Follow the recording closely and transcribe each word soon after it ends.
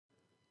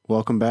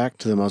Welcome back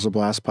to the Muzzle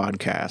Blast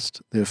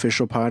Podcast, the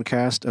official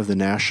podcast of the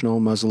National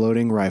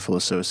Muzzleloading Rifle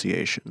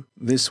Association.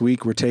 This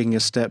week, we're taking a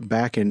step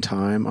back in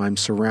time. I'm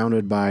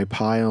surrounded by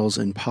piles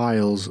and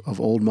piles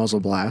of old muzzle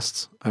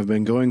blasts. I've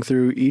been going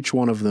through each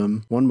one of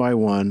them one by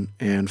one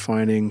and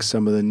finding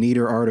some of the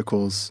neater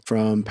articles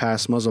from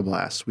past muzzle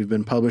blasts. We've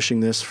been publishing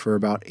this for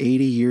about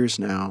 80 years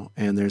now,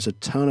 and there's a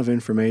ton of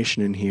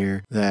information in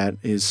here that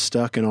is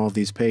stuck in all of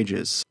these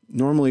pages.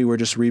 Normally, we're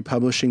just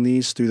republishing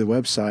these through the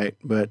website,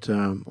 but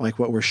like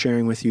what we're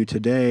sharing with you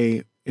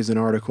today is an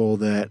article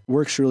that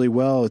works really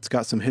well. It's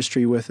got some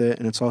history with it,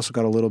 and it's also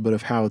got a little bit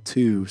of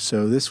how-to.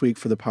 So this week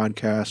for the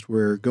podcast,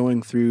 we're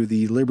going through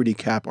the Liberty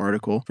Cap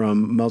article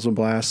from Muzzle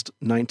Blast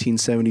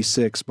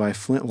 1976 by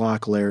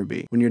Flintlock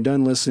Larrabee. When you're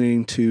done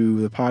listening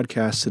to the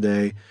podcast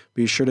today,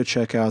 be sure to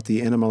check out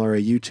the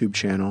NMLRA YouTube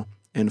channel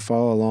and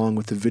follow along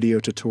with the video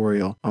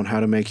tutorial on how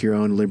to make your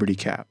own Liberty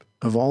Cap.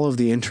 Of all of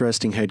the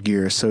interesting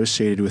headgear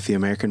associated with the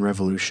American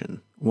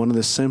Revolution, one of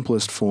the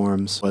simplest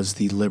forms was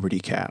the Liberty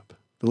Cap.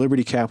 The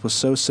Liberty Cap was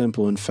so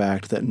simple, in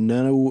fact, that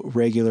no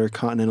regular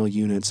Continental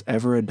units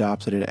ever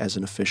adopted it as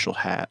an official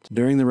hat.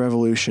 During the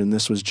Revolution,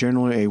 this was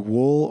generally a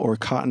wool or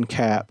cotton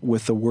cap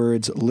with the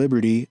words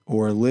Liberty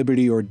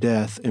or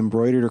Death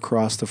embroidered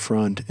across the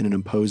front in an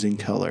imposing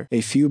color. A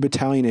few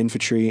battalion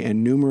infantry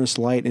and numerous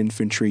light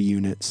infantry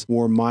units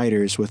wore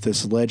miters with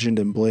this legend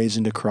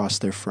emblazoned across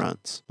their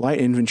fronts.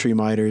 Light infantry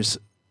miters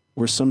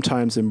were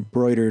sometimes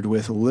embroidered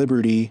with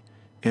Liberty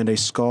and a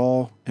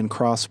skull and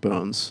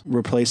crossbones,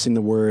 replacing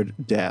the word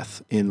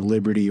death in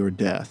Liberty or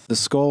Death. The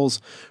skulls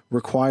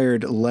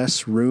required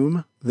less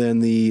room than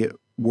the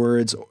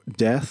words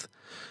death,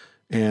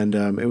 and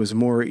it was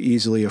more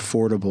easily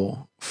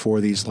affordable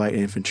for these light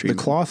infantry. The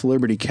cloth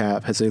Liberty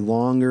Cap has a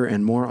longer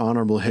and more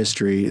honorable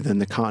history than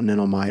the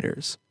Continental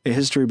miters, a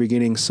history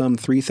beginning some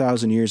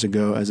 3,000 years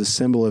ago as a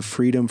symbol of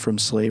freedom from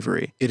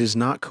slavery. It is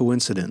not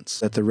coincidence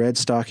that the red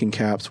stocking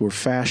caps were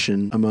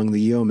fashioned among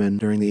the yeomen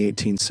during the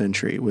 18th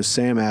century, with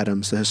Sam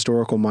Adams, the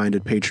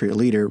historical-minded Patriot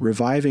leader,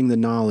 reviving the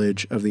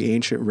knowledge of the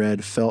ancient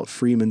red felt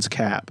freeman's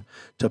cap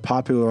to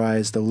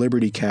popularize the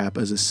Liberty Cap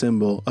as a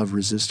symbol of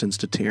resistance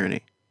to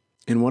tyranny.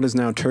 In what is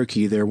now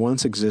Turkey, there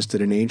once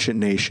existed an ancient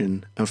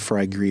nation of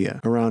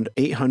Phrygia. Around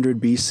 800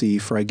 BC,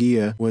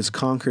 Phrygia was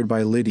conquered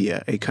by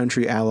Lydia, a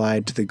country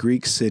allied to the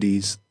Greek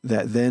cities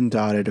that then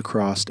dotted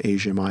across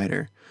Asia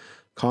Minor.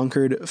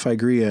 Conquered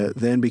Phrygia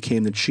then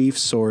became the chief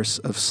source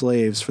of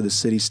slaves for the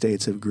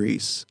city-states of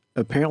Greece.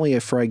 Apparently, a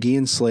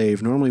Phrygian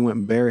slave normally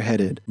went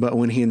bareheaded, but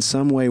when he in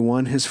some way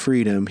won his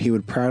freedom, he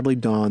would proudly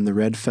don the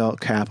red felt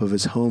cap of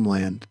his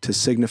homeland to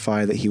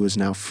signify that he was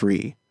now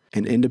free,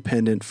 an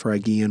independent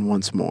Phrygian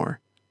once more.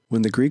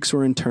 When the Greeks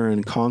were in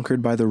turn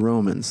conquered by the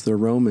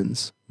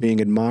Romans,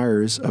 being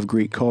admirers of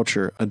Greek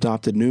culture,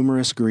 adopted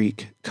numerous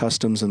Greek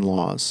customs and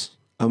laws.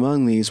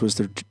 Among these was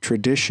the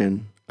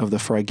tradition of the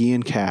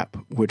Phrygian cap,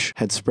 which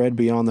had spread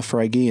beyond the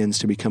Phrygians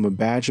to become a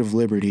badge of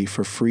liberty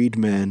for freed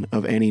men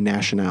of any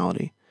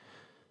nationality.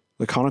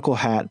 The conical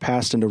hat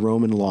passed into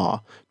Roman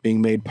law,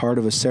 being made part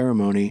of a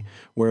ceremony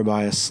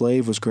whereby a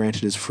slave was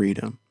granted his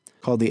freedom.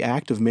 Called the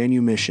act of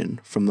manumission,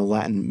 from the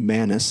Latin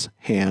manus,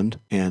 hand,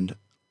 and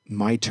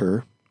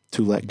miter,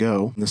 to let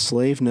go, the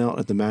slave knelt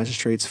at the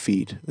magistrate's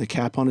feet, the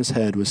cap on his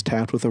head was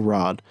tapped with a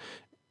rod,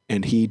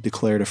 and he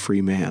declared a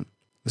free man.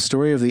 The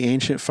story of the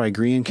ancient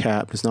Phrygian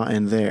cap does not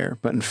end there,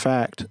 but in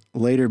fact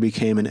later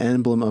became an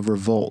emblem of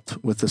revolt,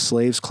 with the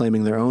slaves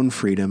claiming their own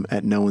freedom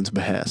at no one's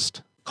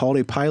behest. Called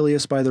a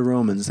pileus by the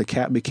Romans, the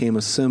cap became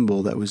a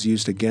symbol that was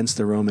used against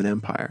the Roman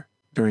Empire.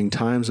 During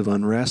times of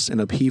unrest and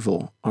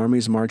upheaval,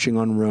 armies marching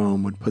on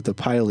Rome would put the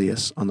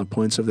pileus on the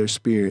points of their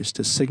spears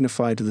to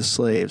signify to the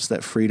slaves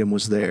that freedom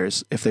was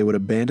theirs if they would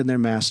abandon their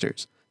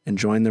masters and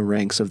join the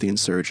ranks of the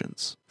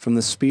insurgents. From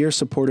the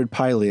spear-supported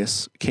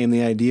pileus came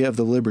the idea of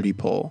the Liberty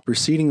Pole.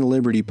 Preceding the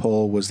Liberty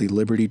Pole was the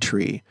Liberty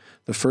Tree,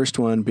 the first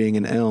one being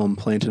an elm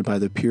planted by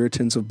the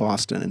Puritans of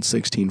Boston in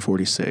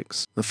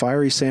 1646. The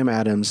fiery Sam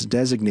Adams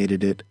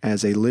designated it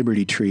as a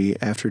Liberty Tree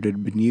after it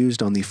had been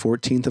used on the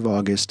 14th of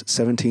August,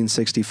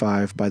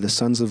 1765 by the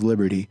Sons of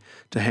Liberty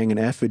to hang an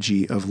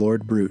effigy of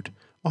Lord Brute,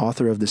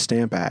 author of the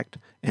Stamp Act,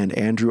 and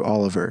Andrew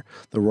Oliver,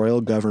 the royal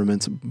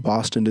government's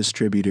Boston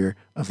distributor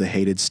of the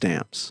hated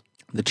stamps.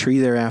 The tree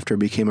thereafter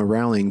became a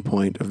rallying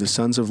point of the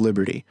Sons of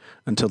Liberty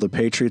until the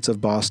Patriots of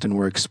Boston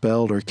were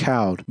expelled or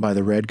cowed by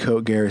the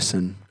Redcoat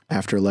garrison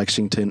after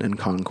Lexington and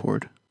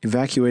Concord.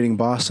 Evacuating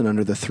Boston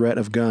under the threat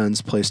of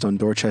guns placed on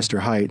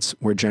Dorchester Heights,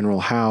 where General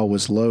Howe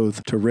was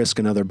loath to risk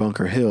another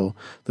Bunker Hill,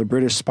 the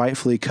British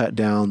spitefully cut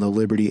down the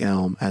Liberty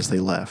Elm as they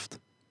left.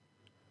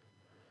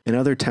 In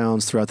other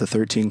towns throughout the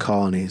 13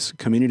 colonies,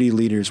 community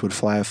leaders would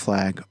fly a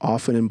flag,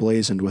 often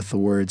emblazoned with the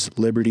words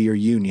Liberty or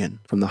Union,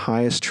 from the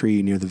highest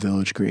tree near the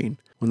village green.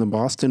 When the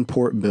Boston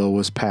Port Bill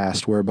was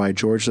passed, whereby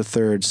George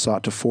III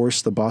sought to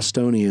force the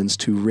Bostonians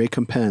to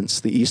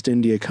recompense the East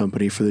India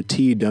Company for the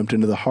tea dumped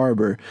into the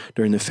harbor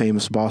during the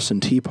famous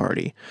Boston Tea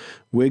Party,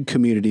 Whig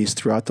communities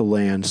throughout the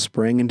land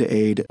sprang into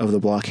aid of the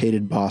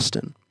blockaded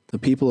Boston. The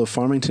people of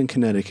Farmington,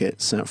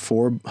 Connecticut sent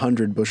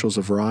 400 bushels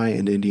of rye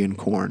and Indian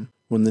corn.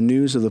 When the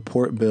news of the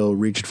port bill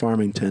reached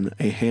Farmington,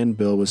 a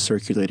handbill was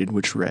circulated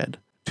which read,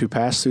 "To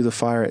pass through the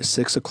fire at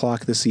 6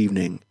 o'clock this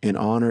evening, in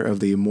honor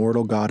of the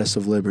immortal goddess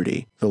of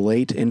liberty, the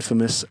late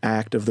infamous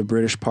act of the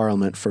British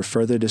Parliament for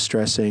further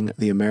distressing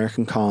the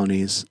American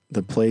colonies,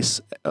 the place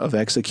of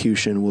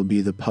execution will be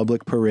the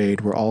public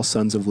parade where all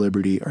sons of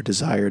liberty are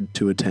desired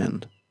to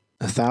attend."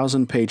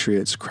 1,000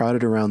 patriots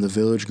crowded around the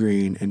village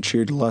green and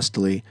cheered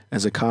lustily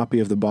as a copy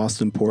of the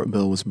Boston Port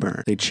Bill was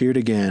burned. They cheered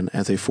again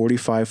as a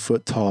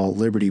 45-foot-tall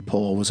Liberty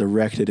pole was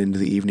erected into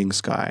the evening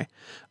sky,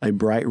 a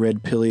bright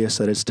red pileus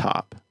at its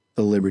top,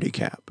 the Liberty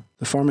Cap.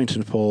 The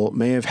Farmington pole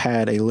may have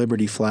had a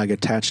Liberty flag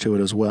attached to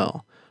it as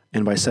well,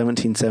 and by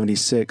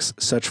 1776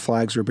 such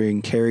flags were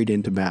being carried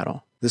into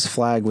battle. This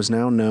flag was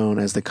now known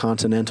as the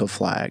Continental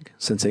Flag,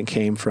 since it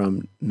came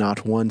from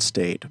not one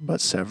state, but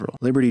several.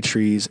 Liberty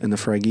trees and the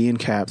Phrygian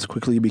caps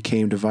quickly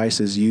became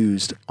devices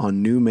used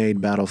on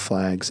new-made battle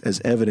flags as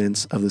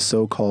evidence of the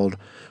so-called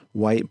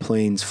White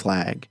Plains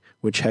Flag,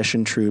 which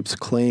Hessian troops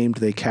claimed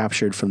they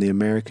captured from the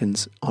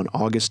Americans on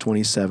August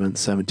 27,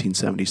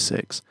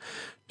 1776,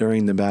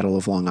 during the Battle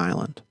of Long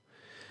Island.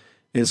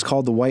 It is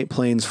called the White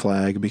Plains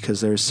Flag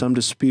because there is some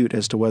dispute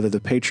as to whether the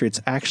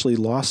Patriots actually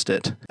lost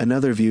it,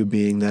 another view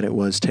being that it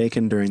was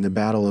taken during the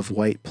Battle of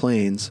White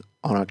Plains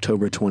on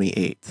October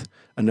 28th,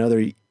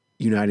 another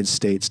United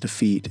States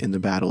defeat in the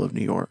Battle of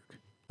New York.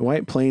 The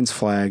White Plains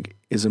Flag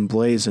is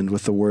emblazoned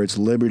with the words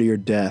 "Liberty or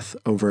Death"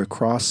 over a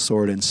cross,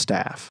 sword, and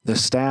staff. The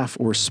staff,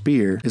 or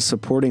spear, is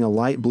supporting a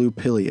light blue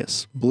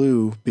pileus,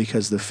 blue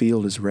because the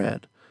field is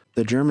red.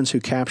 The Germans who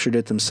captured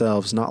it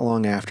themselves not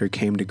long after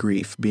came to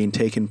grief, being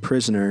taken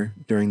prisoner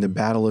during the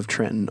Battle of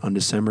Trenton on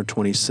December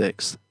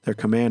 26th, their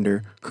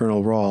commander,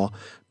 Colonel Rahl,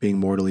 being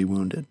mortally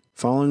wounded.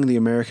 Following the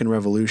American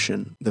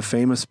Revolution, the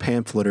famous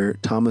pamphleter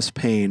Thomas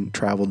Paine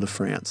traveled to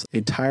France.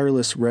 A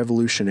tireless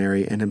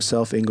revolutionary and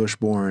himself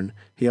English-born,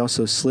 he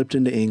also slipped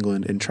into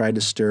England and tried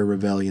to stir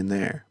rebellion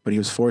there, but he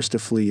was forced to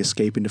flee,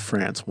 escaping to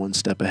France one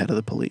step ahead of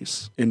the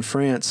police. In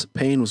France,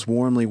 Paine was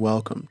warmly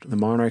welcomed, the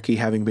monarchy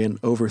having been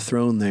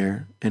overthrown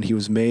there, and he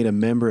was made a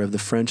member of the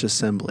French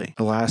Assembly.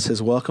 Alas,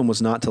 his welcome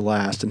was not to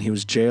last, and he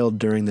was jailed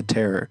during the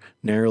Terror,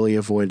 narrowly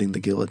avoiding the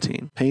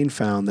guillotine. Paine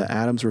found that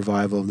Adams'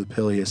 revival of the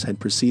pileus had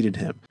preceded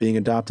him, being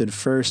adopted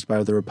first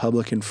by the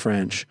Republican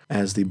French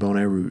as the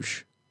Bonnet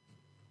Rouge.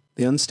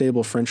 The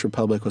unstable French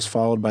Republic was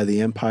followed by the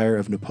empire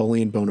of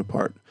Napoleon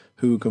Bonaparte,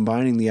 who,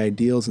 combining the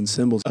ideals and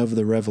symbols of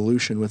the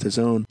revolution with his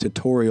own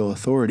dictatorial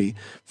authority,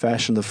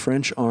 fashioned the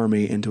French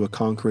army into a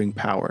conquering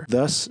power.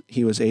 Thus,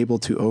 he was able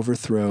to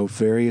overthrow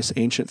various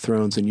ancient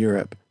thrones in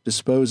Europe,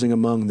 disposing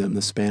among them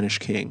the Spanish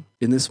king.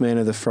 In this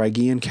manner, the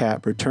Phrygian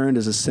cap returned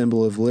as a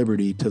symbol of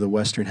liberty to the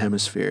Western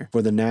Hemisphere,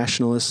 for the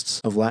nationalists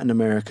of Latin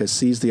America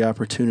seized the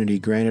opportunity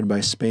granted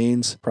by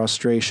Spain's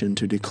prostration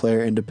to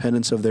declare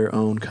independence of their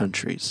own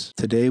countries.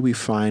 Today we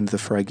find the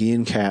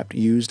Phrygian cap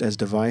used as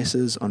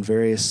devices on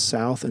various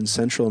South and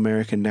Central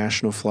American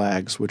national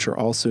flags, which are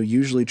also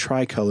usually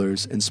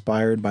tricolors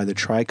inspired by the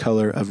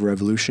tricolor of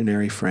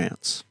revolutionary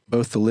France.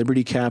 Both the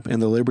Liberty Cap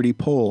and the Liberty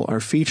Pole are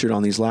featured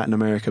on these Latin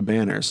America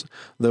banners,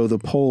 though the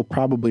pole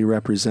probably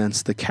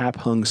represents the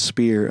cap-hung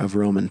spear of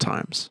Roman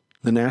times.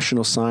 The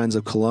national signs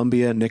of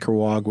Colombia,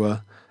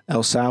 Nicaragua,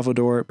 El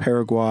Salvador,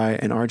 Paraguay,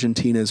 and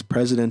Argentina's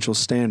presidential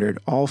standard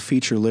all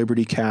feature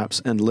Liberty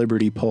Caps and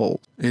Liberty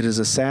Pole. It is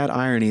a sad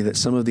irony that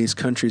some of these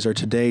countries are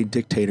today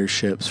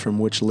dictatorships from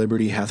which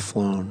liberty hath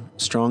flown,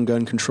 strong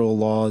gun control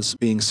laws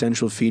being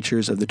central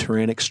features of the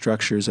tyrannic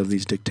structures of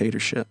these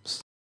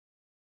dictatorships.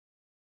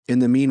 In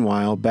the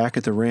meanwhile, back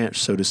at the ranch,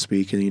 so to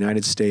speak, in the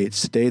United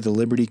States, today the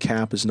Liberty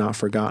Cap is not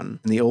forgotten.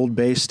 In the old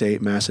Bay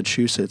State,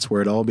 Massachusetts,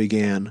 where it all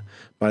began,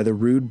 by the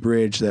rude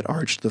bridge that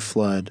arched the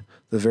flood,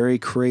 the very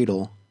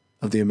cradle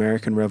of the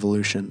American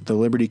Revolution, the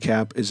Liberty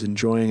Cap is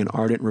enjoying an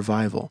ardent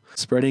revival.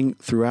 Spreading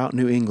throughout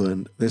New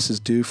England, this is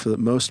due for the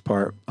most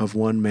part of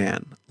one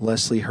man,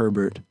 Leslie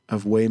Herbert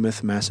of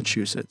Weymouth,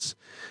 Massachusetts,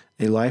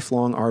 a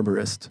lifelong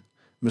arborist.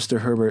 Mr.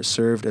 Herbert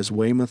served as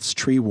Weymouth's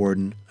tree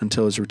warden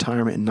until his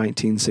retirement in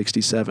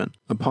 1967,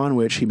 upon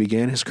which he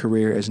began his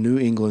career as New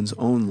England's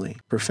only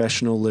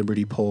professional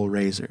Liberty pole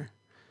raiser.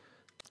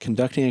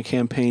 Conducting a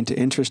campaign to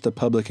interest the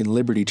public in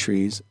Liberty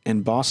trees,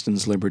 and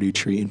Boston's Liberty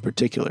tree in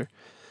particular,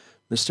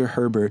 Mr.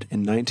 Herbert in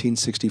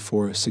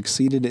 1964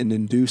 succeeded in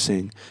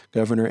inducing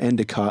Governor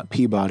Endicott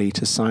Peabody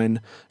to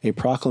sign a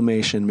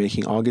proclamation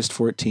making August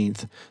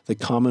 14th the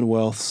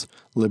Commonwealth's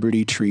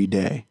Liberty Tree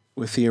Day.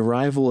 With the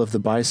arrival of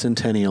the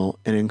bicentennial,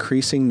 an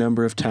increasing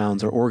number of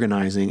towns are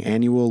organizing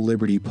annual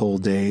Liberty Pole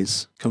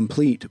Days,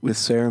 complete with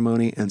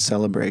ceremony and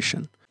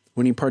celebration.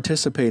 When he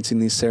participates in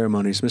these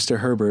ceremonies, Mr.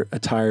 Herbert,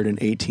 attired in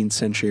 18th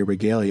century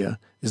regalia,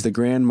 is the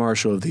grand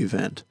marshal of the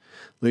event,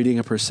 leading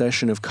a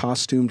procession of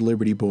costumed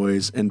Liberty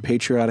boys and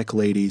patriotic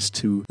ladies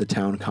to the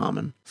town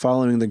common.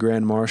 Following the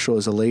grand marshal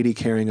is a lady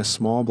carrying a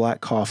small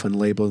black coffin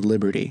labeled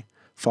Liberty,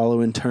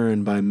 followed in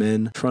turn by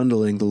men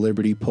trundling the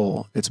Liberty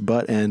pole, its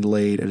butt end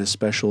laid at a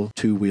special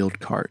two-wheeled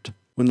cart.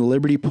 When the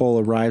Liberty pole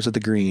arrives at the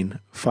green,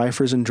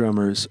 fifers and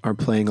drummers are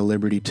playing a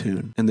Liberty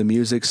tune, and the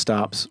music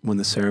stops when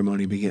the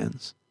ceremony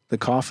begins. The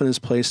coffin is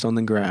placed on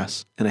the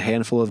grass, and a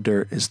handful of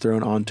dirt is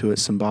thrown onto it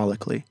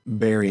symbolically,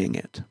 burying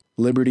it.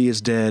 Liberty is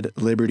dead,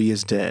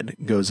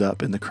 goes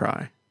up in the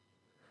cry.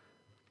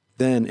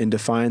 Then, in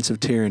defiance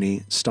of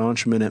tyranny,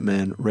 staunch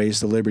Minutemen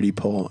raise the Liberty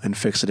pole and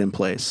fix it in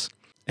place.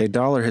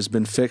 $1 has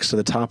been fixed to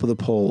the top of the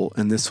pole,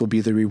 and this will be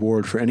the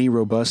reward for any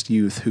robust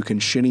youth who can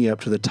shinny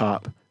up to the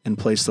top and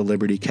place the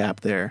Liberty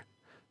cap there.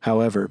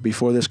 However,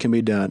 before this can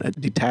be done, a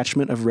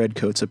detachment of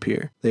redcoats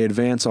appear. They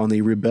advance on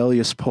the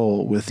rebellious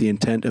pole with the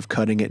intent of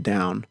cutting it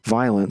down.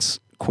 Violence,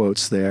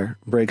 quotes there,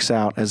 breaks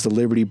out as the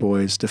Liberty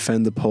boys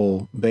defend the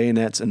pole,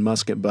 bayonets and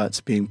musket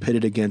butts being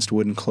pitted against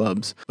wooden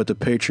clubs, but the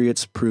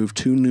patriots prove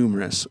too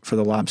numerous for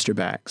the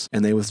lobsterbacks,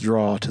 and they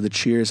withdraw to the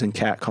cheers and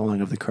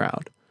catcalling of the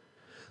crowd.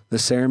 The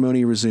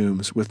ceremony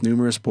resumes, with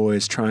numerous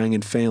boys trying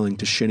and failing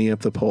to shinny up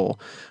the pole,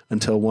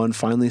 until one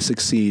finally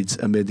succeeds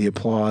amid the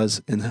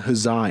applause and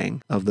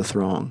huzzahing of the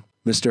throng.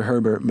 Mr.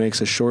 Herbert makes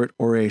a short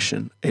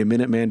oration, a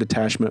Minuteman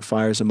detachment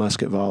fires a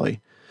musket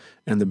volley,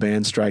 and the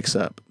band strikes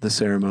up. The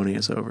ceremony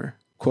is over.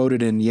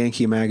 Quoted in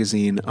Yankee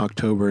Magazine,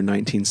 October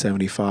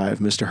 1975,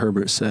 Mr.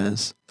 Herbert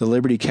says, "The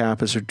Liberty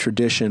Cap is a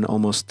tradition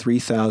almost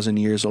 3,000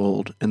 years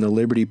old, and the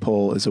Liberty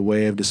Pole is a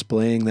way of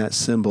displaying that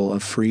symbol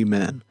of free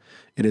men.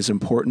 It is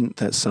important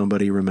that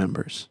somebody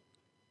remembers."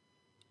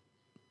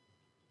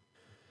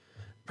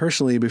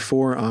 Personally,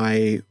 before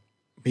I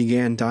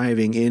began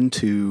diving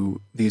into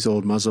these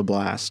old muzzle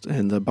blasts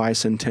and the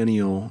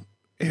bicentennial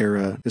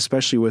era,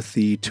 especially with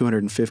the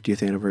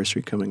 250th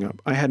anniversary coming up,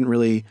 I hadn't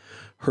really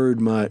heard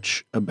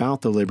much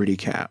about the Liberty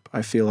Cap.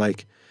 I feel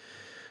like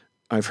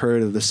I've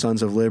heard of the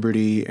Sons of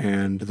Liberty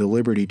and the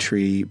Liberty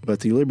Tree,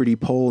 but the Liberty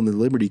Pole and the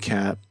Liberty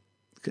Cap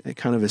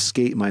kind of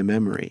escaped my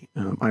memory.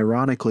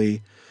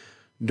 Ironically,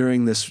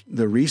 during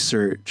the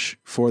research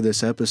for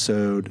this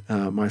episode,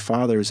 my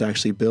father is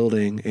actually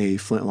building a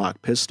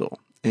flintlock pistol,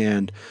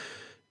 and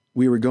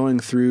we were going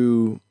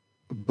through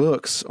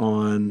books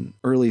on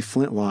early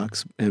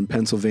flintlocks in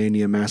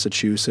Pennsylvania,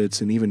 Massachusetts,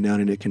 and even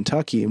down into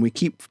Kentucky, and we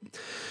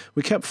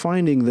kept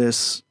finding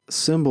this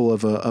symbol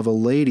of a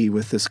lady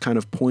with this kind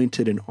of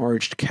pointed and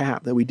arched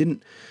cap that we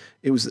didn't.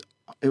 It was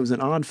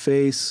an odd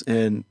face,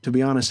 and to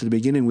be honest, at the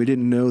beginning, we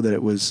didn't know that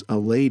it was a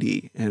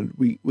lady, and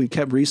we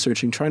kept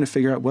researching, trying to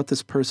figure out what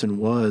this person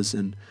was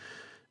and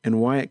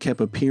why it kept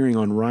appearing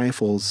on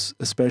rifles,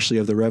 especially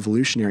of the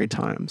Revolutionary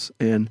times.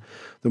 And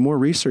the more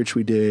research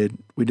we did,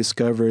 we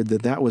discovered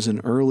that that was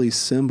an early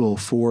symbol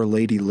for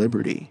Lady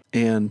Liberty,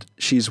 and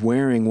she's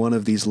wearing one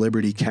of these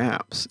Liberty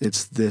caps.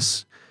 It's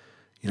this,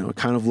 it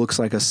kind of looks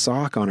like a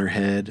sock on her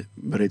head,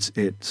 but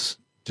it's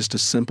just a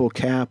simple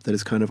cap that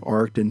is kind of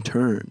arced and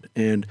turned.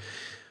 And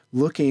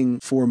looking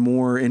for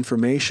more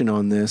information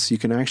on this, you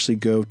can actually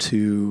go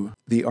to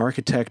the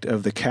Architect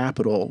of the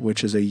Capitol,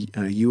 which is a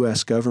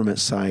U.S. government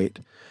site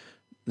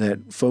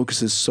that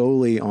focuses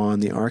solely on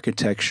the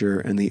architecture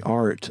and the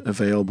art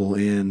available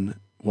in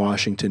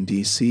Washington,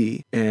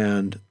 D.C.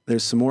 And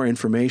there's some more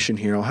information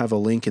here. I'll have a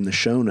link in the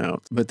show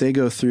notes. But they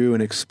go through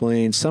and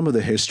explain some of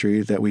the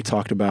history that we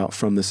talked about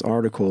from this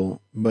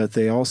article, but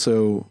they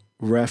also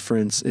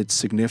reference its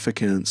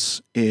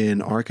significance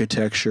in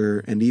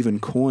architecture and even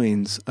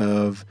coins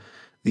of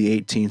the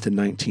 18th and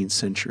 19th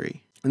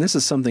century. And this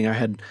is something I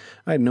had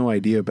no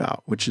idea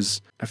about, which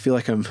is, I feel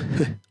like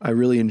I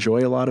really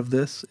enjoy a lot of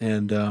this,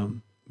 and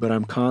but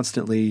I'm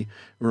constantly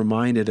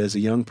reminded as a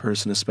young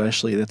person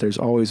especially that there's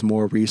always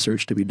more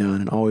research to be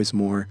done and always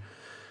more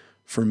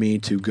for me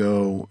to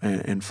go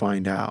and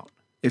find out.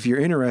 If you're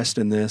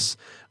interested in this,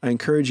 I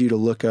encourage you to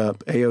look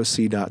up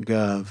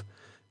aoc.gov,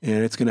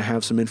 and it's going to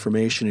have some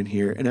information in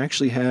here. It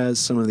actually has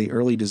some of the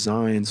early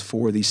designs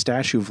for the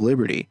Statue of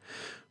Liberty,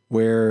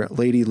 where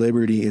Lady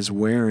Liberty is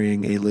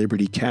wearing a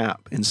Liberty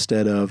cap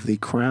instead of the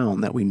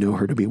crown that we know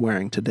her to be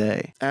wearing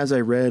today. As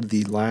I read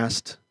the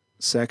last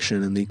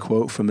section and the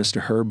quote from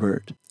Mr.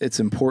 Herbert, it's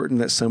important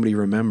that somebody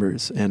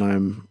remembers, and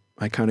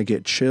I kind of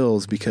get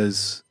chills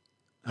because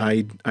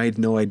I had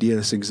no idea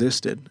this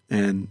existed,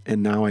 and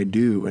now I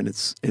do, and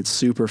it's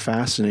super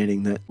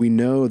fascinating that we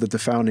know that the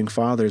Founding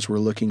Fathers were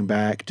looking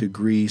back to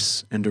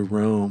Greece and to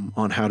Rome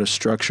on how to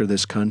structure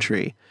this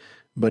country,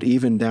 but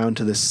even down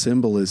to the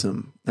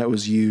symbolism that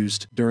was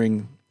used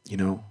during,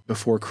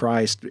 before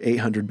Christ,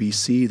 800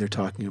 BC they're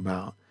talking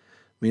about.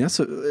 I mean,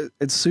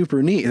 it's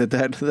super neat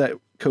that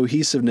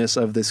cohesiveness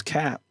of this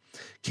cap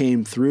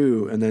came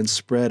through and then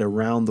spread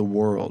around the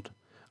world.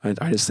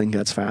 I just think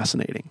that's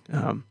fascinating.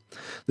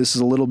 This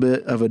is a little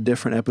bit of a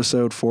different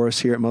episode for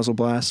us here at Muzzle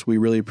Blast. We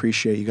really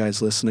appreciate you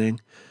guys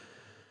listening.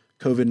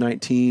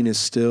 COVID-19 is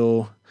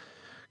still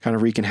kind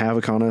of wreaking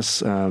havoc on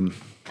us.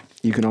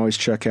 You can always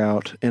check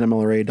out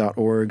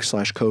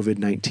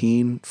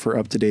nmlra.org/COVID-19 for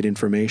up-to-date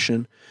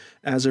information.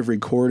 As of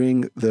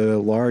recording, the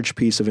large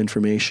piece of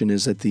information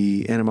is that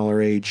the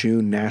NMLRA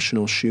June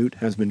National Shoot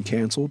has been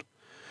canceled,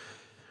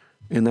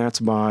 and that's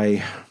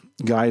by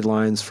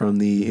guidelines from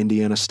the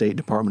Indiana State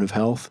Department of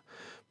Health.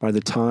 By the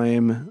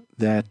time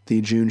that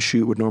the June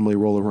shoot would normally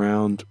roll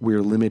around,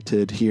 we're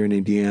limited here in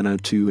Indiana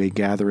to a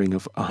gathering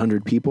of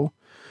 100 people.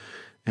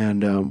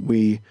 And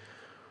we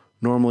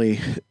normally,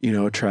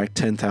 attract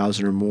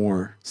 10,000 or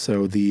more.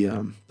 So the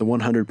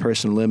 100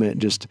 person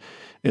limit,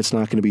 it's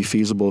not going to be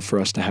feasible for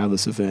us to have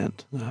this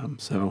event.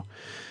 So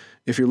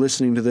if you're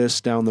listening to this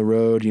down the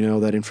road,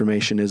 that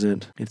information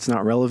it's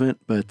not relevant,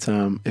 but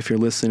if you're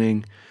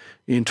listening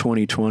in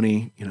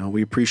 2020,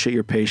 we appreciate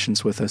your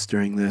patience with us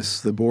during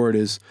this. The board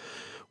is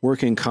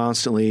working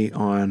constantly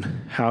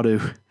on how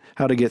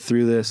to get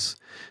through this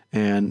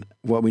and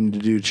what we need to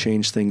do to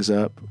change things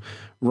up.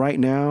 Right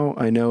now,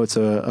 I know it's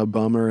a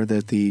bummer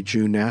that the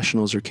June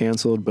Nationals are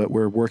canceled, but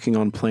we're working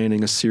on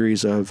planning a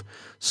series of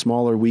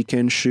smaller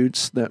weekend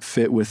shoots that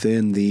fit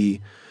within the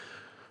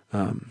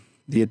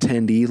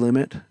attendee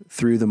limit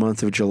through the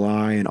month of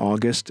July and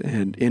August,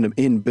 and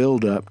in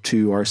build up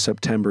to our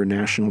September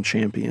national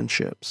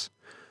championships.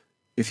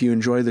 If you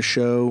enjoy the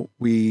show,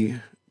 we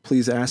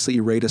please ask that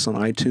you rate us on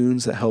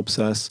iTunes. That helps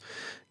us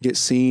get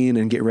seen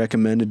and get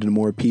recommended to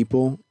more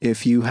people.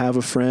 If you have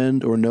a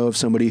friend or know of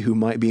somebody who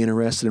might be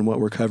interested in what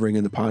we're covering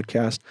in the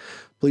podcast,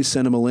 please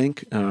send them a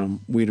link.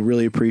 We'd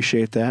really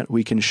appreciate that.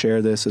 We can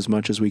share this as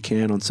much as we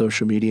can on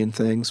social media and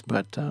things,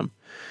 but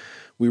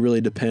we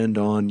really depend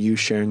on you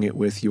sharing it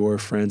with your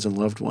friends and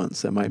loved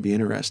ones that might be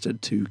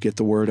interested to get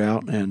the word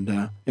out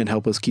and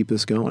help us keep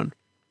this going.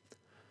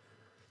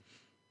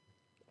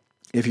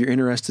 If you're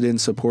interested in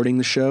supporting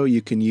the show,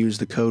 you can use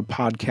the code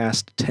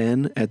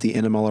podcast10 at the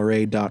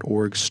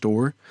NMLRA.org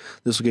store.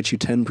 This will get you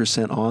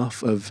 10%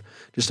 off of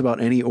just about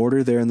any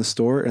order there in the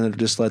store, and it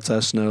just lets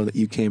us know that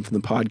you came from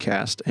the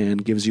podcast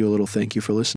and gives you a little thank you for listening.